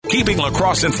keeping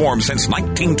LaCrosse informed since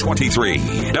 1923.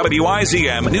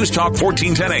 WIZM News Talk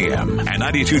 1410 AM and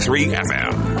 92.3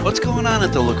 FM. What's going on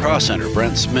at the LaCrosse Center?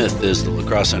 Brent Smith is the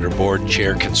LaCrosse Center board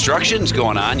chair. Construction's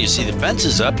going on. You see the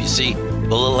fences up. You see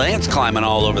the little ants climbing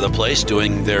all over the place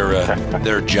doing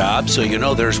their job. So you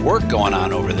know there's work going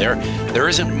on over there. There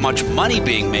isn't much money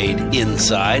being made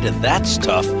inside, and that's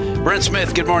tough. Brent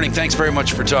Smith, good morning. Thanks very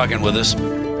much for talking with us.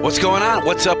 What's going on?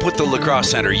 What's up with the LaCrosse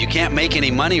Center? You can't make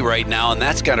any money right now, and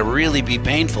that's got to really be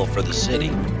painful for the city.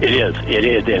 It is.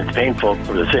 And it's painful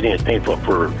for the city. It's painful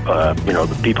for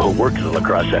the people who work at the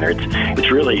LaCrosse Center. It's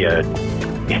really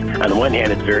on the one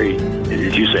hand, it's very,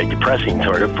 as you say, depressing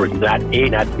sort of for not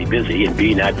to be busy, and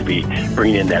B, not to be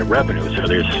bringing in that revenue. So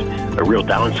there's a real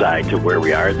downside to where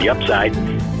we are. The upside,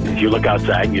 if you look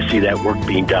outside, you see that work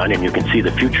being done, and you can see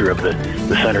the future of the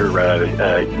center,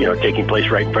 taking place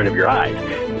right in front of your eyes.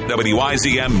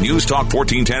 WIZM News Talk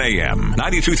 1410 AM,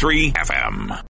 92.3 FM.